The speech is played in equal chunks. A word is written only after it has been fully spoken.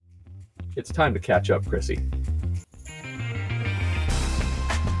It's time to catch up, Krissy.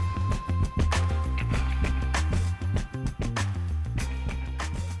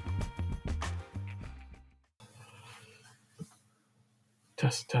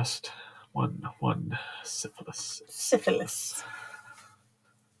 Test. 1, 1. Syphilis.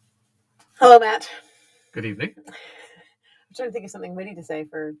 Hello, Matt. Good evening. I'm trying to think of something witty to say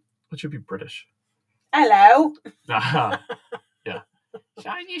for... It should be British. Hello. Yeah.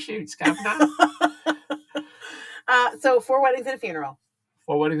 Shiny shoots, Governor. So, 4 Weddings and a Funeral.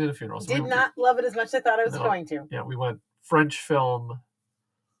 4 Weddings and a Funeral. So not love it as much as I thought I was going to. Yeah, we went French film.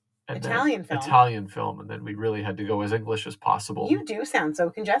 And Italian film, and then we really had to go as English as possible. You do sound so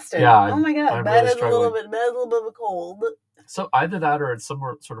congested. Yeah. Oh my God. Bad is a little bit of a cold. So either that or it's some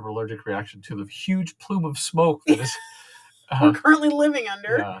sort of allergic reaction to the huge plume of smoke that is we're currently living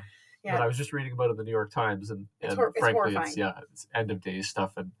under. Yeah. But I was just reading about it in the New York Times, and frankly, horrifying. It's end of days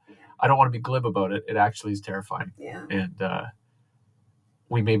stuff, and I don't want to be glib about it. It actually is terrifying. Yeah. And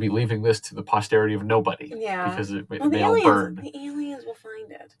we may be leaving this to the posterity of nobody. Yeah. Because it may all burn. The aliens will find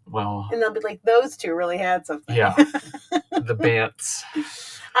it. Well. And they'll be like, those two really had something. Yeah. The Bants.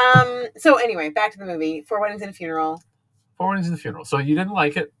 So anyway, back to the movie. 4 Weddings and a Funeral. 4 Weddings and a Funeral. So you didn't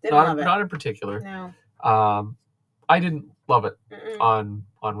like it. Not in particular. No. I didn't love it on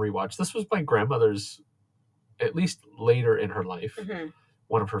rewatch. This was my grandmother's, at least later in her life,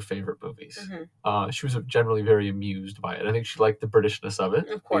 one of her favorite movies. She was generally very amused by it. I think she liked the Britishness of it.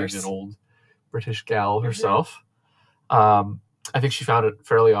 Of course. Being an old British gal herself. I think she found it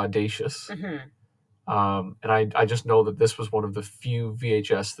fairly audacious. And I just know that this was one of the few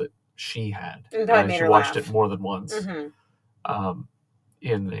VHS that she had. And she watched it more than once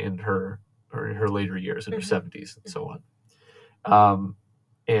in her later years, in her 70s and so on.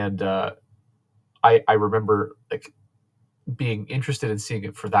 I remember like being interested in seeing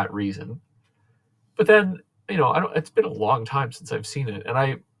it for that reason. But then, it's been a long time since I've seen it. And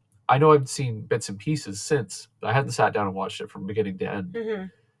I know I've seen bits and pieces since, but I hadn't sat down and watched it from beginning to end.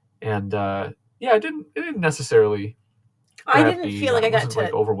 And it didn't necessarily. I didn't feel like I got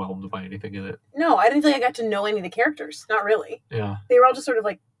to overwhelmed by anything in it. No, I didn't feel like I got to know any of the characters. Not really. Yeah. They were all just sort of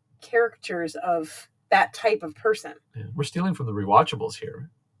like caricatures of that type of person. Yeah. We're stealing from the rewatchables here,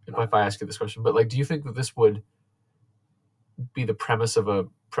 if I ask you this question. But do you think that this would be the premise of a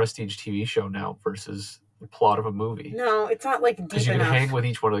prestige TV show now versus the plot of a movie? No, it's not like deep enough. Because you can hang with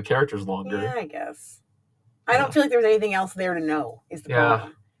each one of the characters longer. Yeah, I guess. I don't feel like there was anything else there to know is the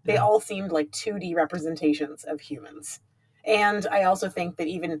problem. They all seemed like 2D representations of humans. And I also think that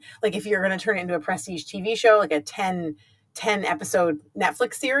even like if you're going to turn it into a prestige TV show, like a 10 episode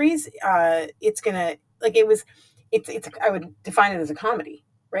Netflix series, it's going to it's I would define it as a comedy,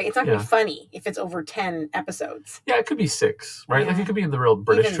 right? It's not going to be funny if it's over 10 episodes. Yeah, it could be 6, right? Like it could be in the real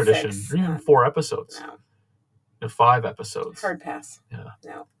British even tradition, 6, or even 4 episodes. No. 5 episodes. Hard pass. Yeah.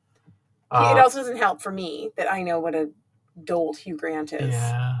 No. It also doesn't help for me that I know what a dolt Hugh Grant is.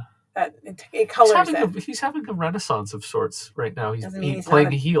 Yeah. That it colors he's having a renaissance of sorts right now. He's he's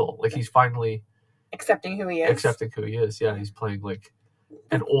playing a heel. Like he's finally accepting who he is. Yeah, he's playing like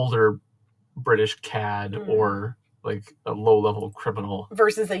an older British cad or like a low-level criminal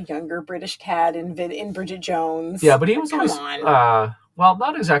versus a younger British cad in Bridget Jones. Yeah, but he was always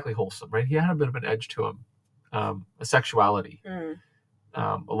not exactly wholesome, right? He had a bit of an edge to him, a sexuality.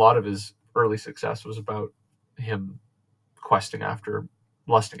 A lot of his early success was about him lusting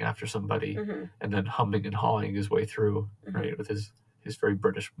after somebody and then humming and hawing his way through, right, with his very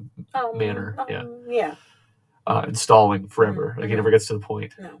British manner. And stalling forever. Like he never gets to the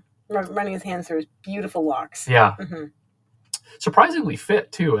point. No. Running his hands through his beautiful locks. Yeah. Surprisingly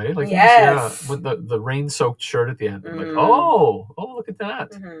fit too, eh? Like yes. With the rain-soaked shirt at the end. Like, oh, look at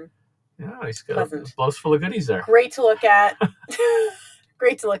that. Yeah, he's got a blouse full of goodies there. Great to look at.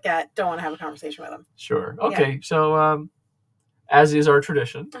 Great to look at. Don't want to have a conversation with him. Sure. Okay, so as is our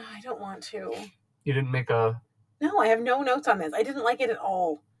tradition. I don't want to. You didn't make a... No, I have no notes on this. I didn't like it at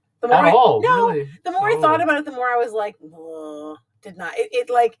all. Really? The more I thought about it, the more I was like, did not.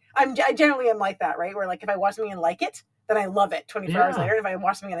 I generally am like that, right? Where like if I watch something and like it, then I love it 24 hours later. If I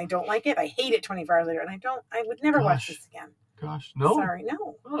watch something and I don't like it, I hate it 24 hours later. And I would never watch this again. Gosh, no. Sorry,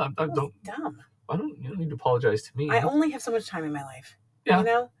 no. Well, I don't. Dumb. You don't need to apologize to me. I only have so much time in my life. Yeah. You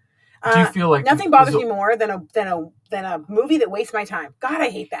know? Do you feel like nothing bothers me more than a movie that wastes my time? God, I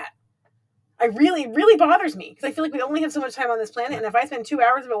hate that. It really bothers me because I feel like we only have so much time on this planet, and if I spend 2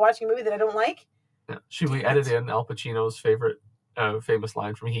 hours of it watching a movie that I don't like, should we edit in Al Pacino's famous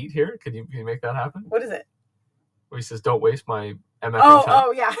line from Heat here? Can you make that happen? What is it? Where he says, "Don't waste my MF time."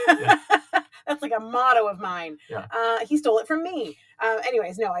 Oh yeah. That's like a motto of mine. Yeah. He stole it from me.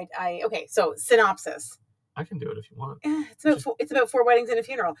 Anyways, no, okay. So synopsis. I can do it if you want. It's about 4 weddings and a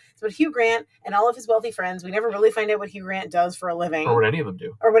funeral. It's about Hugh Grant and all of his wealthy friends. We never really find out what Hugh Grant does for a living, or what any of them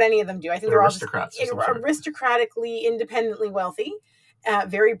do. I think they're all aristocrats. Just aristocratically, independently wealthy,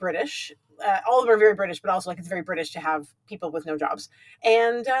 very British. All of them are very British, but also like it's very British to have people with no jobs.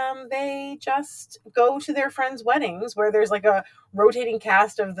 And they just go to their friends' weddings where there's like a rotating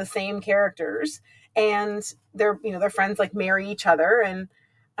cast of the same characters, and their friends like marry each other. And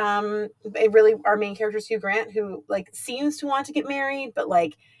it really, our main character is Hugh Grant, who like seems to want to get married, but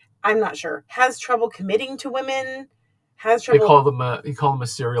like I'm not sure, has trouble committing to women. Has trouble. You call him a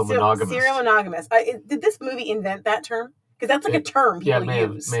serial monogamist. Serial monogamous. Did this movie invent that term? Because that's like a term people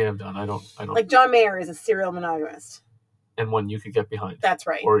use. May have done. I don't. Like John Mayer is a serial monogamist, and one you could get behind. That's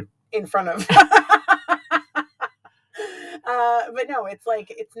right. Or in front of. But no, it's like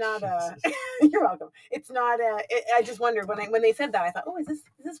it's not a. You're welcome. It's not a. I just wondered when they said that, I thought, oh, is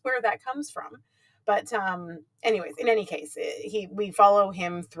this where that comes from? But anyways, in any case, we follow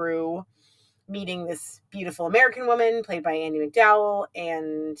him through meeting this beautiful American woman played by Andie MacDowell,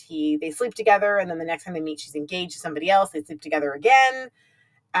 and they sleep together, and then the next time they meet, she's engaged to somebody else. They sleep together again.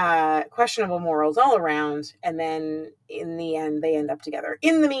 Questionable morals all around, and then in the end, they end up together.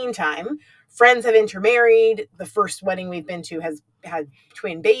 In the meantime, friends have intermarried. The first wedding we've been to has had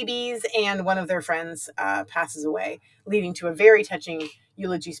twin babies, and one of their friends passes away, leading to a very touching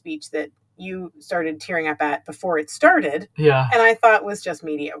eulogy speech that you started tearing up at before it started. Yeah. And I thought was just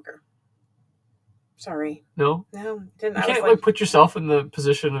mediocre. Sorry. No, didn't. You can't like put yourself in the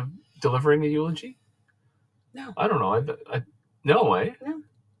position of delivering a eulogy. No, I don't know. I no way. No.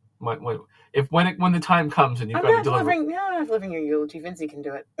 When the time comes and you've got to deliver. I'm not delivering your eulogy. Vincey can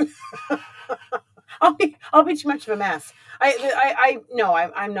do it. I'll be too much of a mess.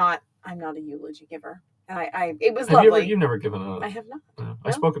 I'm not a eulogy giver. And it was lovely. You've never given a. I have not. No.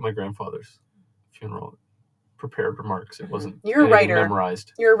 I spoke at my grandfather's funeral. Prepared remarks. It wasn't. You're a writer.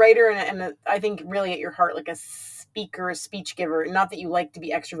 Memorized. You're a writer, and I think really at your heart, like a speaker, a speech giver. Not that you like to be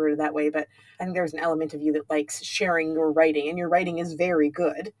extroverted that way, but I think there's an element of you that likes sharing your writing, and your writing is very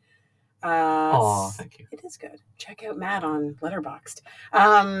good. Thank you. It is good. Check out Matt on Letterboxd.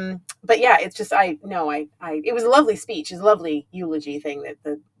 But yeah, it's just it was a lovely speech. It's a lovely eulogy thing that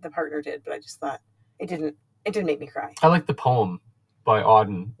the partner did, but I just thought it didn't make me cry. I like the poem by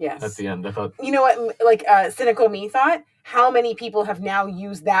Auden. Yes. At the end, I thought. You know what? Like cynical me thought. How many people have now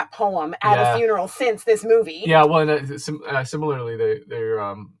used that poem at a funeral since this movie? Yeah. Well, and, similarly,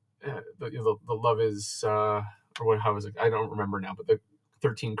 the love is or what? How is it? I don't remember now, but the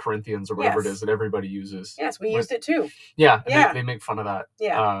 13 Corinthians or whatever it is that everybody uses. Yes, we used it too. Yeah. They make fun of that.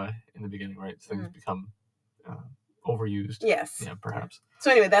 Yeah. In the beginning, right? Things become overused. Yes. Yeah, perhaps.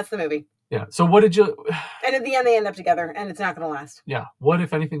 So anyway, that's the movie. Yeah. So what did you? And at the end, they end up together, and it's not going to last. Yeah. What,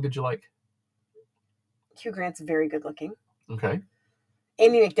 if anything, did you like? Hugh Grant's very good looking. Okay.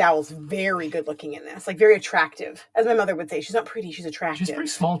 Andie MacDowell's very good looking in this, like very attractive, as my mother would say. She's not pretty; she's attractive. She's pretty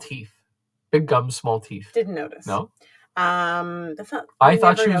small teeth, big gums, small teeth. Didn't notice. No. That's not. I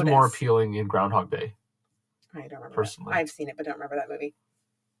thought she was more appealing in Groundhog Day. I don't remember. Personally, I've seen it, but don't remember that movie.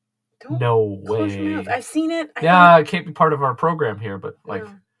 No way. I've seen it. It can't be part of our program here, but like.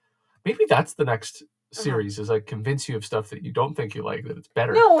 Maybe that's the next series is like convince you of stuff that you don't think you like, that it's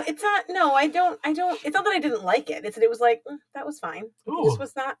better. No, it's not. No, I don't. It's not that I didn't like it. It's that it was like, that was fine. It just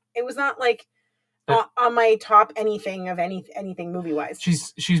was not. It was not like on my top anything of anything movie wise.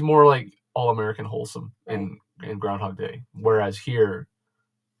 She's more like all American wholesome in Groundhog Day, whereas here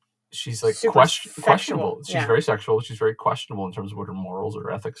she's like questionable. She's very sexual. She's very questionable in terms of what her morals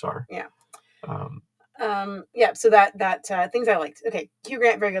or ethics are. Yeah. So that things I liked. Okay, Hugh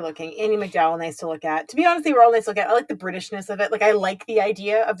Grant, very good looking. Andie MacDowell, nice to look at. To be honest, they were all nice to look at. I like the Britishness of it. Like, I like the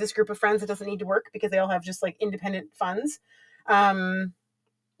idea of this group of friends that doesn't need to work because they all have just like independent funds. I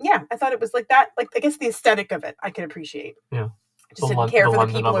thought it was like that. Like, I guess the aesthetic of it, I could appreciate. Yeah, just didn't care for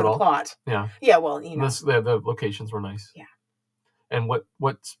the people or the plot. Yeah, yeah. Well, you know, the locations were nice. Yeah. And what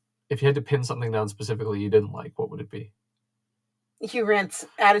if you had to pin something down specifically you didn't like? What would it be? Hugh Grant's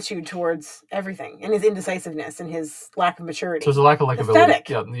attitude towards everything and his indecisiveness and his lack of maturity. So there's a lack of likability. Aesthetic.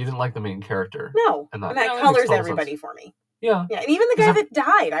 Yeah, you didn't like the main character. No, and that colors everybody for me. Yeah. Yeah, and even the guy that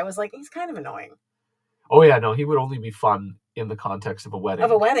died, I was like, he's kind of annoying. Oh yeah, no, he would only be fun in the context of a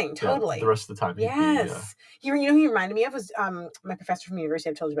wedding. Totally. The rest of the time. Yes. You know who he reminded me of was my professor from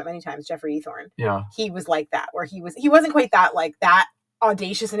university I've told you about many times, Jeffrey Ethorn. Yeah. He was like that, where he wasn't quite that like that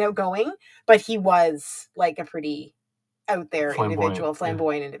audacious and outgoing, but he was like a pretty out there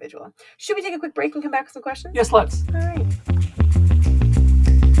flamboyant individual. Should we take a quick break and come back with some questions? Yes, let's. All right.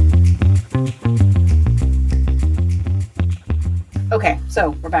 Okay,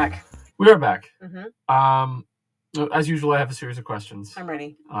 so we're back. We are back. Mm-hmm. As usual, I have a series of questions. I'm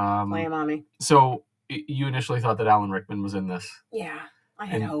ready. Lay 'em on me. So you initially thought that Alan Rickman was in this. Yeah, I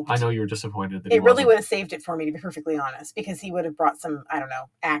had hoped. I know you were disappointed that it really would have saved it for me, to be perfectly honest, because he would have brought some, I don't know,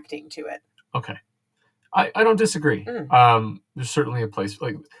 acting to it. Okay. I don't disagree. There's certainly a place,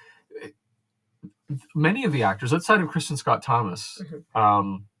 like many of the actors outside of Kristen Scott Thomas.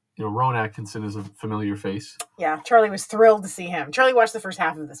 Rowan Atkinson is a familiar face. Yeah, Charlie was thrilled to see him. Charlie watched the first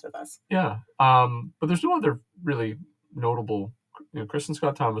half of this with us. Yeah, but there's no other really notable. Kristen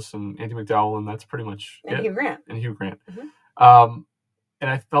Scott Thomas and Andie MacDowell, and that's pretty much it. Hugh Grant. And Hugh Grant. And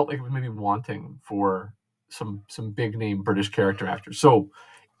I felt like it was maybe wanting for some big name British character actors. So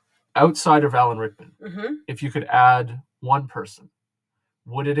outside of Alan Rickman, if you could add one person,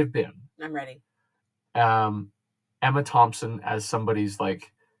 would it have been? I'm ready. Emma Thompson as somebody's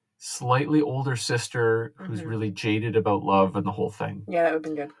like slightly older sister who's really jaded about love and the whole thing. Yeah, that would have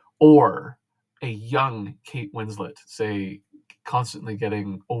been good. Or a young Kate Winslet, say, constantly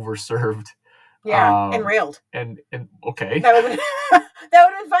getting overserved. Yeah, and railed. And okay. That would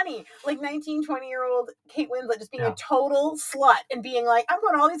have been funny. Like 19, 20-year-old Kate Winslet just being a total slut and being like, I'm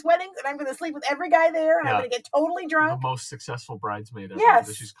going to all these weddings and I'm going to sleep with every guy there and I'm going to get totally drunk. The most successful bridesmaid ever.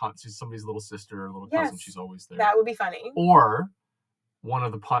 Yes. She's somebody's little sister or little cousin. She's always there. That would be funny. Or one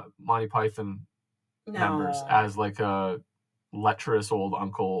of the Monty Python members as like a lecherous old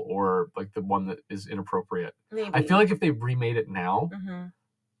uncle, or like the one that is inappropriate. Maybe. I feel like if they remade it now,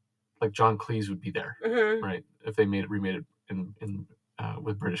 like John Cleese would be there, right? If they remade it in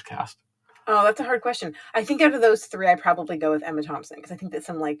with British cast. Oh, that's a hard question. I think out of those three, I'd probably go with Emma Thompson, because I think that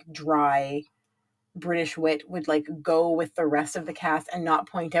some like dry British wit would like go with the rest of the cast and not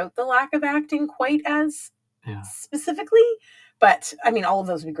point out the lack of acting quite as specifically. But I mean, all of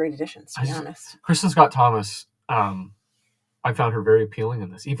those would be great additions, to be honest. Kristen Scott Thomas, I found her very appealing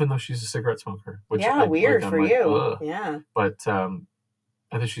in this, even though she's a cigarette smoker. Which weird for you. Ugh. Yeah. But I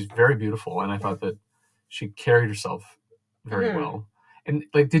think she's very beautiful, and I thought that she carried herself very well. And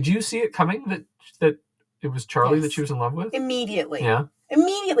like, did you see it coming that it was Charlie that she was in love with? Immediately. Yeah.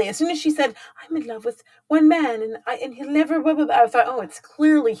 Immediately, as soon as she said, "I'm in love with one man, and he'll never," blah, blah, blah, I thought, oh, it's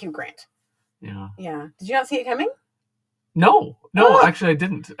clearly Hugh Grant. Yeah. Yeah. Did you not see it coming? No, actually I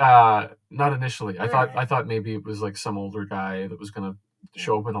didn't. Not initially. I thought maybe it was like some older guy that was going to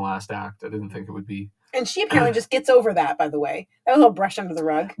show up in the last act. I didn't think it would be. And she apparently just gets over that, by the way. That was all brushed under the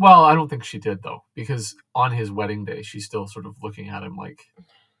rug. Well, I don't think she did, though, because on his wedding day, she's still sort of looking at him like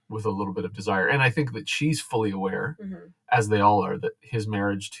with a little bit of desire. And I think that she's fully aware, as they all are, that his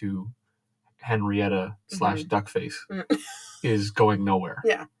marriage to Henrietta / Duckface is going nowhere.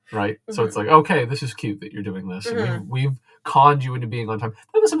 Yeah. Right? So it's like, okay, this is cute that you're doing this. And we've conned you into being on time.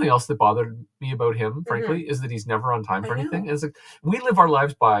 That was something else that bothered me about him, frankly, is that he's never on time for anything. It's like, we live our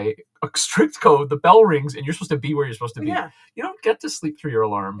lives by a strict code. The bell rings and you're supposed to be where you're supposed to be. Yeah. You don't get to sleep through your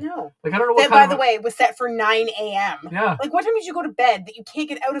alarm. No. Like, I don't know what that, by the way, was set for 9 a.m. Yeah. Like, what time did you go to bed that you can't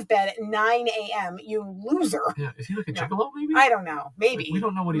get out of bed at 9 a.m., you loser? Yeah. Is he like a gigolo, maybe? I don't know. Maybe. Like, we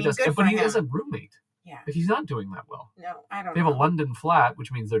don't know what he does. But he is a roommate. Yeah. Like, he's not doing that well. No, I don't know. They have a London flat,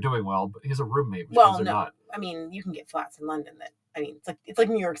 which means they're doing well, but he has a roommate, which means they're not. I mean, you can get flats in London that, I mean, it's like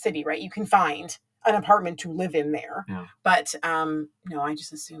New York City, right? You can find an apartment to live in there. Yeah. But, no, I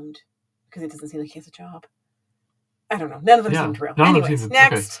just assumed, because it doesn't seem like he has a job. I don't know. None of them seemed real. Anyways,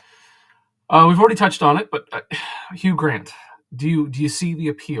 next. Okay. We've already touched on it, but Hugh Grant, do you see the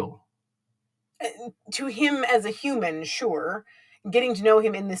appeal? To him as a human, sure. Getting to know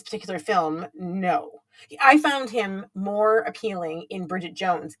him in this particular film, no. I found him more appealing in Bridget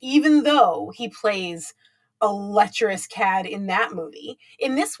Jones, even though he plays a lecherous cad in that movie.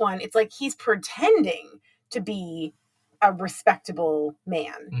 In this one, it's like he's pretending to be a respectable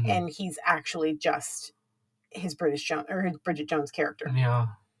man, and he's actually just his Bridget Jones character. Yeah,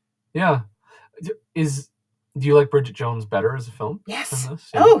 yeah. Do you like Bridget Jones better as a film? Yes. Than this?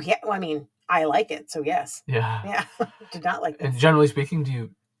 Yeah. Oh yeah. Well, I mean, I like it, so yes. Yeah. Yeah. Did not like this. And generally speaking, can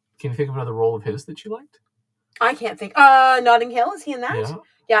you think of another role of his that you liked? I can't think. Notting Hill, is he in that? Yeah.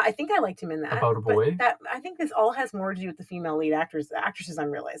 Yeah, I think I liked him in that. About a Boy. I think this all has more to do with the female lead actresses.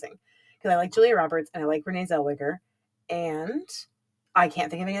 I'm realizing, because I like Julia Roberts and I like Renee Zellweger, and I can't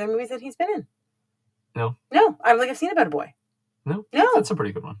think of any other movies that he's been in. No. I don't think I've seen About a Boy. No. That's a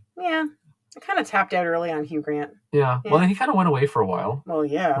pretty good one. Yeah. I kind of tapped out early on Hugh Grant. Yeah. Well, then he kind of went away for a while. Well,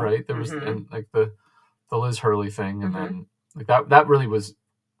 yeah. Right? There was and like the Liz Hurley thing, and then like that really was,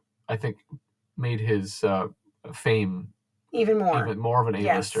 I think, made his fame even more of an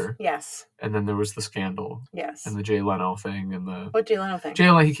A-lister. Yes. And then there was the scandal. Yes. And the Jay Leno thing and the What Jay Leno thing?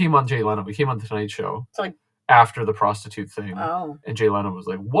 He came on Jay Leno. He came on the Tonight Show. So like after the prostitute thing. Oh. And Jay Leno was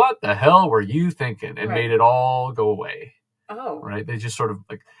like, "What the hell were you thinking?" And made it all go away. Oh. Right? They just sort of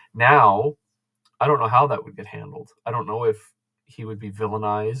like, now, I don't know how that would get handled. I don't know if he would be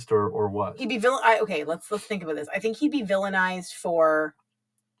villainized or what. He'd be okay, let's think about this. I think he'd be villainized for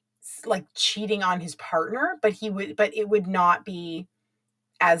like cheating on his partner, but it would not be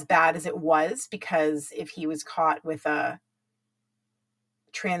as bad as it was, because if he was caught with a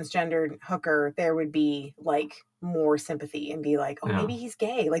transgendered hooker, there would be like more sympathy and be like, oh, maybe he's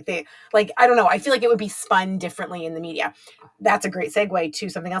gay. I don't know. I feel like it would be spun differently in the media. That's a great segue to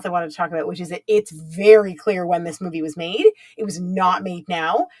something else I wanted to talk about, which is that it's very clear when this movie was made. It was not made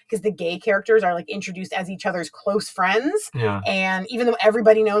now, because the gay characters are like introduced as each other's close friends. Yeah. And even though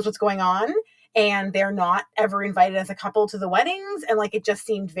everybody knows what's going on, and they're not ever invited as a couple to the weddings, and like it just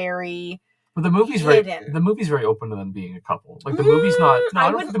seemed very... But the movie's very open to them being a couple. Like the movie's not. No,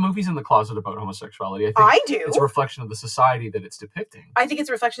 I don't think the movie's in the closet about homosexuality. I think it's a reflection of the society that it's depicting. I think it's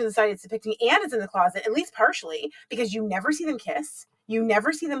a reflection of the society it's depicting, and it's in the closet, at least partially, because you never see them kiss. You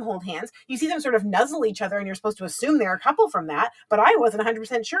never see them hold hands. You see them sort of nuzzle each other, and you're supposed to assume they're a couple from that. But I wasn't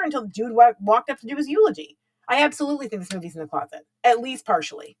 100% sure until the dude walked up to do his eulogy. I absolutely think this movie's in the closet, at least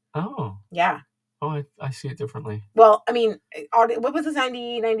partially. Oh. Yeah. Oh, I see it differently. Well, I mean, what was this,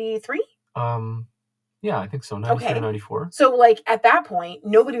 93? Yeah, I think so. 93 or 94. So, like, at that point,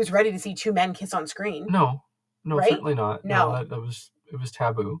 nobody was ready to see two men kiss on screen. No, right? Certainly not. No, it was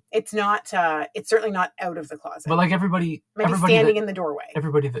taboo. It's not. It's certainly not out of the closet. But like everybody standing in the doorway.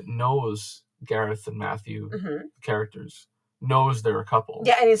 Everybody that knows Gareth and Matthew, characters, knows they're a couple.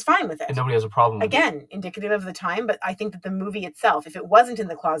 Yeah, and is fine with it. And nobody has a problem with it. Again, indicative of the time, but I think that the movie itself, if it wasn't in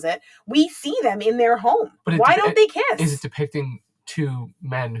the closet, we see them in their home. But why don't they kiss? Is it depicting two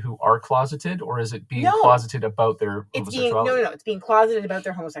men who are closeted, or is it being closeted about their homosexuality? No. It's being closeted about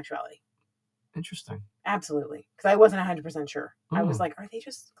their homosexuality. Interesting. Absolutely. Because I wasn't 100% sure. I was like, are they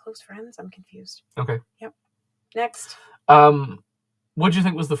just close friends? I'm confused. Okay. Yep. Next. What do you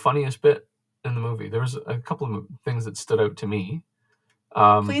think was the funniest bit in the movie? There was a couple of things that stood out to me.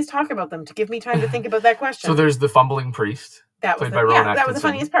 Please talk about them to give me time to think about that question. So there's the fumbling priest, played by Rowan Atkinson. That was the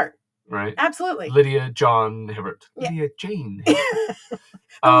funniest part. Right? Absolutely. Lydia John Hibbert. Yeah. Lydia Jane Hibbert.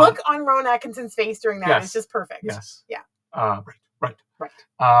 The look on Rowan Atkinson's face during that is just perfect. Yes. Yeah. Right.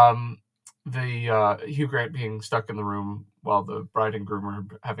 The Hugh Grant being stuck in the room while the bride and groom are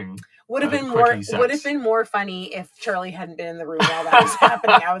having would have been more funny if Charlie hadn't been in the room while that was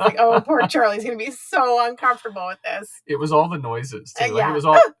happening. I was like, oh, poor Charlie's gonna be so uncomfortable with this. It was all the noises too. It was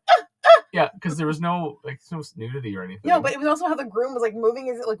all because there was no nudity or anything. No, but it was also how the groom was like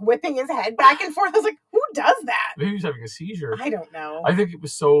whipping his head back and forth. I was like, who does that? Maybe he was having a seizure. I don't know. I think it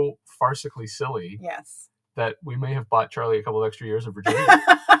was so farcically silly. Yes. That we may have bought Charlie a couple of extra years of virginity.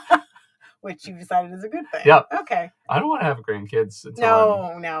 Which you decided is a good thing. Yeah. Okay. I don't want to have grandkids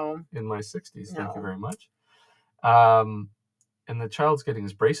until I'm in my 60s. Thank you very much. And the child's getting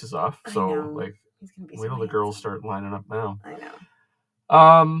his braces off, so he's gonna be wait till the girls start lining up now. I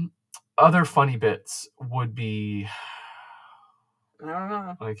know. Other funny bits would be, I don't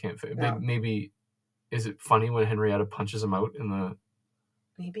know. I can't think. No. Maybe is it funny when Henrietta punches him out in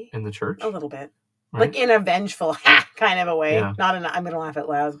the church? A little bit, right? Like in a vengeful kind of a way. Yeah. Not in I'm gonna laugh out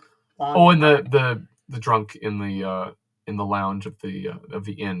loud. And the drunk in the lounge of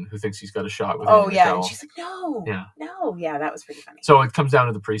the inn who thinks he's got a shot with. Oh yeah, and she's like, no, that was pretty funny. So it comes down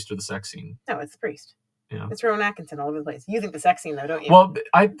to the priest or the sex scene. No, it's the priest. Yeah, it's Rowan Atkinson all over the place. You think the sex scene though, don't you? Well,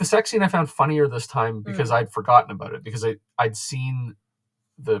 the sex scene I found funnier this time because I'd forgotten about it, because I'd seen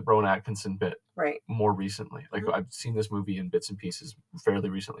the Rowan Atkinson bit more recently. Like I've seen this movie in bits and pieces fairly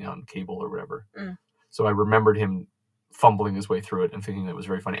recently on cable or whatever. So I remembered him fumbling his way through it and thinking that was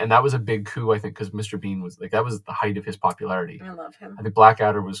very funny. And that was a big coup, I think, because Mr. Bean was that was the height of his popularity. I love him. I think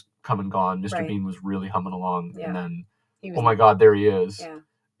Blackadder was come and gone. Mr. Bean was really humming along. Yeah. And then, oh my God, there he is. Yeah.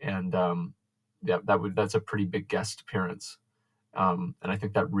 And that's a pretty big guest appearance. And I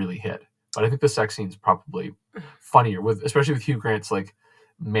think that really hit. But I think the sex scene's probably funnier, especially with Hugh Grant's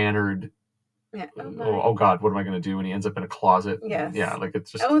mannered. Yeah. Oh God, what am I going to do when he ends up in a closet? Yes. Yeah,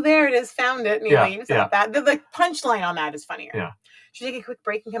 it's just. Oh, there it is. Found it. And he leaves. Yeah. That the punchline on that is funnier. Yeah. Should we take a quick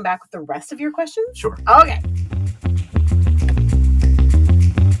break and come back with the rest of your questions? Sure. Okay.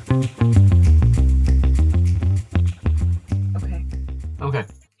 Okay.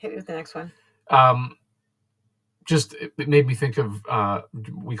 Hit me with the next one. Just it made me think of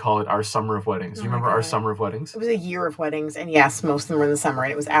we call it our summer of weddings. Do you remember our summer of weddings? It was a year of weddings, and yes, most of them were in the summer,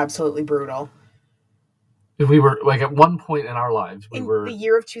 and it was absolutely brutal. We were at one point in our lives, in the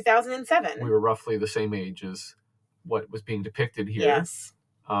year of 2007. We were roughly the same age as what was being depicted here. Yes.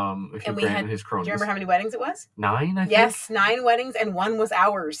 If you grant his cronies. Do you remember how many weddings it was? 9, I think. Yes, 9 weddings, and one was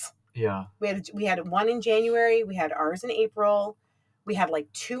ours. Yeah. We had one in January. We had ours in April. We had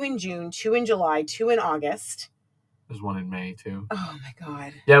like 2 in June, 2 in July, 2 in August. There's one in May too. Oh my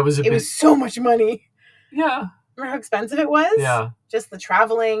God. Yeah, it was so much money. Yeah. Remember how expensive it was? Yeah. Just the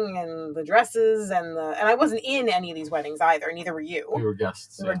traveling and the dresses and I wasn't in any of these weddings either. Neither were you. We were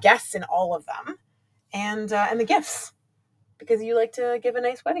guests. We were guests in all of them, and the gifts, because you like to give a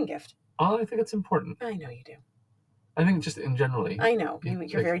nice wedding gift. Oh, I think it's important. I know you do. I think just in generally. I know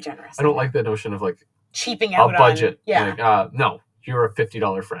you're very generous. I don't like the notion of like cheaping out a budget. Yeah. Like, no, you're a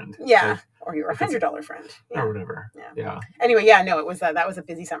 $50 friend. Yeah. Like, or you're a $100 friend. Yeah. Or whatever. Yeah. Anyway, yeah, no, it was that was a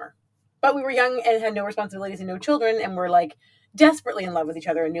busy summer. But we were young and had no responsibilities and no children, and we're like desperately in love with each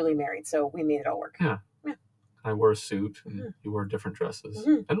other and newly married, so we made it all work. Yeah. I wore a suit, and you wore different dresses.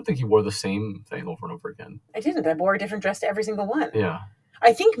 I don't think you wore the same thing over and over again. I didn't. I wore a different dress to every single one. Yeah.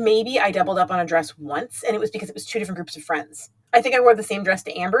 I think maybe I doubled up on a dress once, and it was because it was 2 different groups of friends. I think I wore the same dress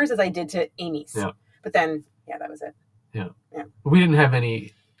to Amber's as I did to Amy's. Yeah. But then, that was it. Yeah. We didn't have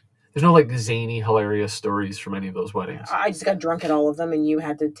any. There's no like zany, hilarious stories from any of those weddings. I just got drunk at all of them, and you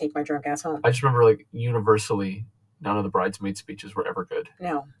had to take my drunk ass home. I just remember like universally, none of the bridesmaid speeches were ever good.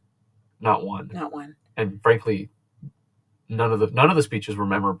 No. Not one. Not one. And frankly, none of the speeches were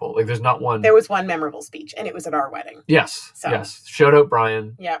memorable. Like there's not one. There was one memorable speech, and it was at our wedding. Yes. So. Yes. Shout out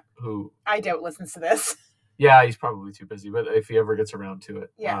Brian. Yeah. Who I doubt listens to this. Yeah, he's probably too busy, but if he ever gets around to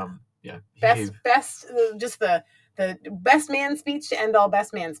it, yeah. Best, just the best man speech to end all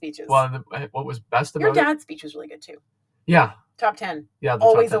best man speeches. Well, what was best about your dad's speech was really good too. Yeah. Top 10. Yeah.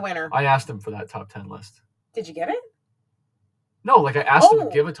 Always a winner. I asked him for that top 10 list. Did you get it? No, like I asked him to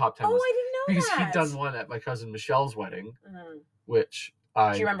give a top 10 list. Oh, I didn't know because he'd done one at my cousin Michelle's wedding, which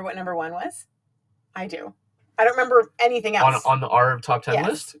Do you remember what number 1 was? I do. I don't remember anything else. On our top 10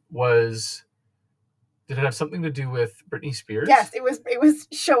 list was... Did it have something to do with Britney Spears? Yes, it was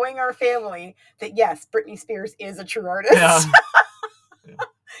showing our family that yes, Britney Spears is a true artist. Yeah.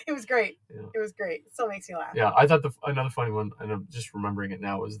 It was great. Yeah. It was great. It still makes me laugh. Yeah, I thought another funny one, and I'm just remembering it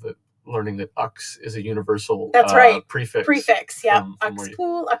now, was that learning that UX is a universal prefix. Prefix, yeah. UX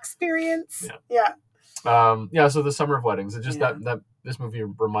pool, experience. Yeah. Yeah, so the summer of weddings. It just that this movie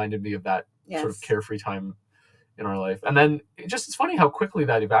reminded me of that sort of carefree time in our life. And then it's funny how quickly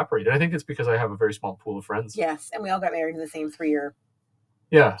that evaporated. I think it's because I have a very small pool of friends. Yes, and we all got married in the same 3-year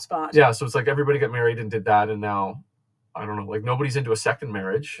spot. Yeah, so it's like everybody got married and did that, and now I don't know, like nobody's into a second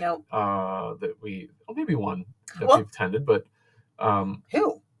marriage. Nope. Maybe one that we've attended, but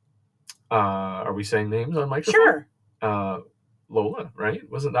who? Are we saying names on microphone? Sure. Lola, right?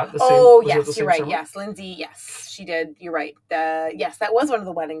 Wasn't that the same? Oh, yes, you're right. Summer? Yes, Lindsay, yes, she did. You're right. Yes, that was one of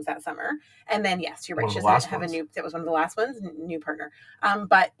the weddings that summer. And then, yes, you're right. She doesn't have that was one of the last ones, new partner.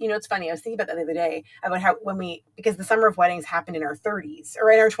 But, it's funny. I was thinking about that the other day about how because the summer of weddings happened in our 30s, or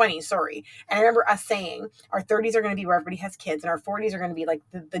in our 20s, sorry. And I remember us saying our 30s are going to be where everybody has kids, and our 40s are going to be like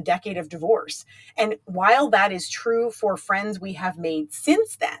the decade of divorce. And while that is true for friends we have made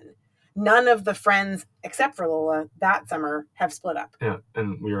since then, none of the friends, except for Lola, that summer have split up. Yeah,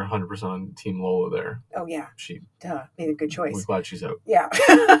 and we were 100% on Team Lola there. Oh, yeah. She made a good choice. We're glad she's out. Yeah.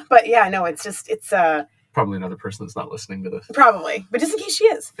 But yeah, no, it's probably another person that's not listening to this. Probably. But just in case she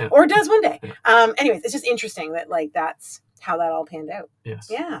is. Yeah. Or does one day. Yeah. Anyways, it's just interesting that, like, that's how that all panned out. Yes.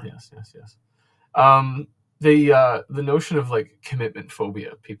 Yeah. Yes. The notion of, like, commitment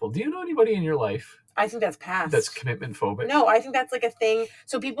phobia, people. Do you know anybody in your life... I think that's past. That's commitment phobic? No, I think that's like a thing.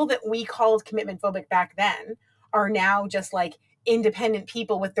 So people that we called commitment phobic back then are now just like independent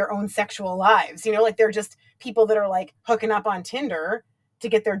people with their own sexual lives. Like they're just people that are like hooking up on Tinder to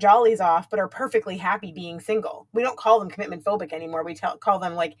get their jollies off, but are perfectly happy being single. We don't call them commitment phobic anymore. We call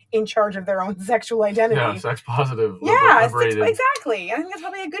them like in charge of their own sexual identity. Yeah, sex positive. Yeah, exactly. I think that's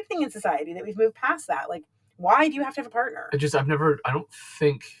probably a good thing in society that we've moved past that. Like, why do you have to have a partner? I don't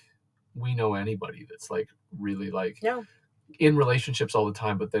think we know anybody that's like really like in relationships all the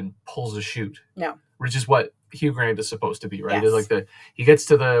time, but then pulls a shoot. No, which is what Hugh Grant is supposed to be, right? Yes. It's like he gets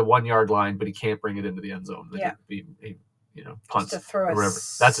to the 1 yard line, but he can't bring it into the end zone. Punts. Just to throw whatever.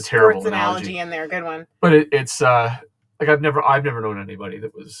 That's a terrible analogy in there. Good one. But it's like I've never known anybody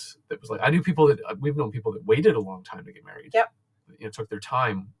that was like, we've known people that waited a long time to get married. Yep. Took their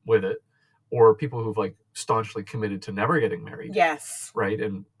time with it. Or people who've like staunchly committed to never getting married. Yes. Right.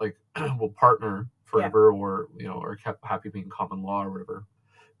 And like will partner forever or, are kept happy being common law or whatever.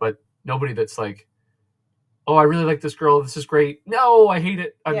 But nobody that's like, oh, I really like this girl. This is great. No, I hate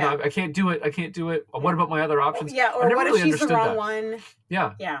it. I can't do it. I can't do it. What about my other options? Yeah. Or what if she's the wrong one?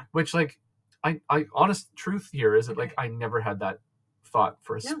 Yeah. Yeah. Which like, I honest truth here is that like, I never had that thought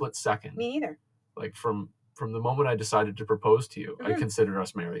for a No. split second. Me either. Like from the moment I decided to propose to you, I Mhm. considered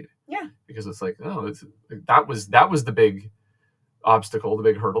us married. Yeah. Because it's like, oh, that was the big obstacle, the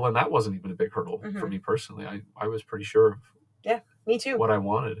big hurdle, and that wasn't even a big hurdle for me personally. I was pretty sure of Me too. what I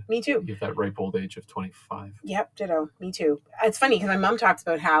wanted. Me too. At that ripe old age of 25. Yep, ditto. Me too. It's funny because my mom talks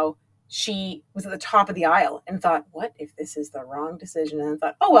about how she was at the top of the aisle and thought, what if this is the wrong decision? And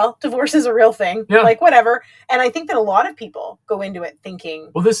thought, oh, well, divorce is a real thing. Yeah. Like, whatever. And I think that a lot of people go into it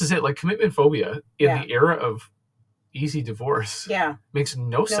thinking. Well, this is it. Like, commitment phobia in Yeah. the era of easy divorce makes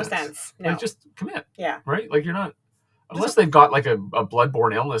no sense. No. Like, just commit. Yeah. Right? Like, you're not... Unless they've got, like, a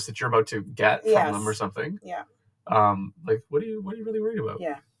bloodborne illness that you're about to get from them or something. Yeah. Like, what are you really worried about?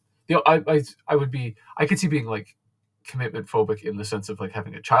 Yeah. You know, I could see being, like, commitment phobic in the sense of, like,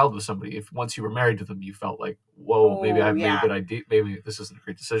 having a child with somebody. If once you were married to them, you felt like, whoa, maybe I made a good idea. Maybe this isn't a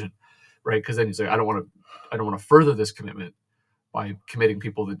great decision. Right? Because then you say, I don't want to further this commitment by committing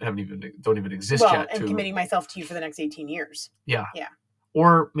people that don't even exist yet. And committing myself to you for the next 18 years. Yeah. Yeah.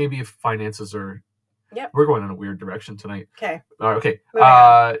 Or maybe if finances are... Yep. We're going in a weird direction tonight. Okay. Okay.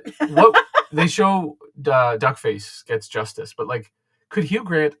 What they show Duckface gets justice, but like, could Hugh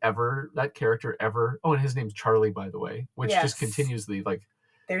Grant that character ever? Oh, and his name's Charlie, by the way, which just continues the like.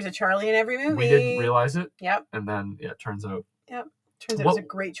 There's a Charlie in every movie. We didn't realize it. Yep. And then it turns out. Yep. Turns out it's a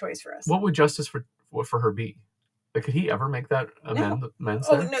great choice for us. What would justice for her be? Like, could he ever make that amends?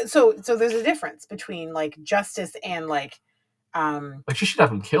 Oh no. So there's a difference between like justice and like she should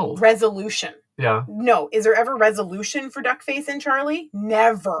have him killed. Resolution. Yeah. No. Is there ever resolution for Duckface and Charlie?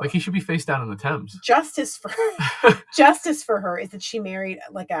 Never. Like, he should be face down in the Thames. Justice for her is that she married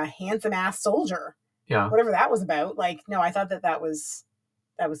like a handsome ass soldier. Yeah. Whatever that was about. Like, no, I thought that was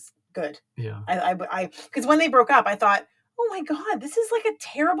good. Yeah. I because when they broke up, I thought, oh my God, this is like a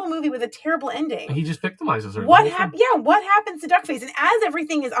terrible movie with a terrible ending. And he just victimizes her. What happened? Yeah. What happens to Duckface? And as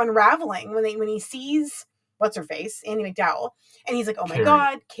everything is unraveling, when he sees what's her face, Andie MacDowell, and he's like, oh my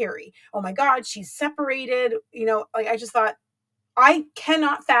God, Carrie. Oh my God, she's separated. You know, like, I just thought, I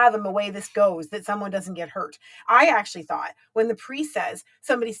cannot fathom the way this goes that someone doesn't get hurt. I actually thought when the priest says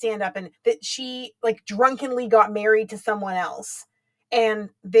somebody stand up and that she like drunkenly got married to someone else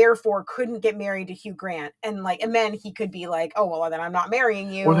and therefore couldn't get married to Hugh Grant, and then he could be like, oh well, then I'm not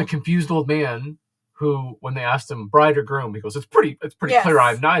marrying you. Or the confused old man who, when they asked him bride or groom, he goes, it's pretty clear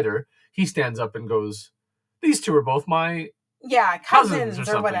I'm neither. He stands up and goes, these two are both my cousins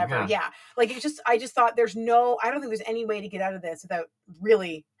or whatever. Yeah. Like, I just thought I don't think there's any way to get out of this without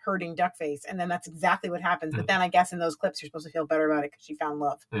really hurting Duckface. And then that's exactly what happens. But then I guess in those clips, you're supposed to feel better about it because she found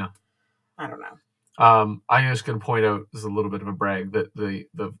love. Yeah. I don't know. I'm just going to point out, this is a little bit of a brag, that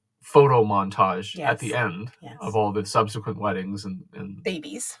the photo montage at the end of all the subsequent weddings and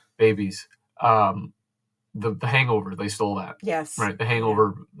babies, the Hangover, they stole that. Yes. Right. The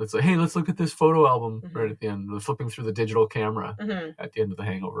Hangover. It's like, hey, let's look at this photo album right at the end. They're flipping through the digital camera at the end of The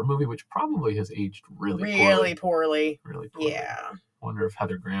Hangover, a movie which probably has aged really poorly. Really poorly. Yeah. I wonder if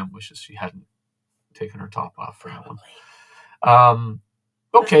Heather Graham wishes she hadn't taken her top off for that one.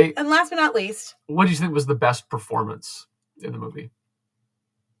 Okay. And last but not least, what do you think was the best performance in the movie?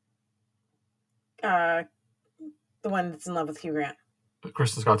 The one that's in love with Hugh Grant.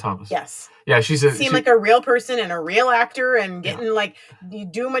 Kristen Scott Thomas. Yes. Yeah, seemed like a real person and a real actor and getting like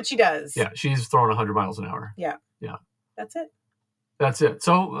doing what she does. Yeah, she's throwing 100 miles an hour. Yeah. Yeah. That's it.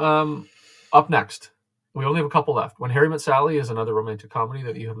 So, up next, we only have a couple left. When Harry Met Sally is another romantic comedy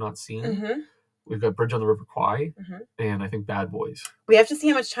that you have not seen. Mm-hmm. We've got Bridge on the River Kwai, and I think Bad Boys. We have to see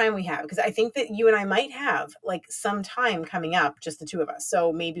how much time we have, because I think that you and I might have like some time coming up, just the two of us.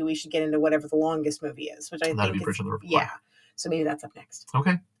 So maybe we should get into whatever the longest movie is, which I think is Bridge on the River Kwai. Yeah. So maybe that's up next.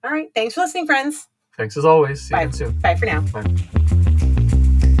 Okay. All right. Thanks for listening, friends. Thanks as always. See you soon. Bye for now. Bye.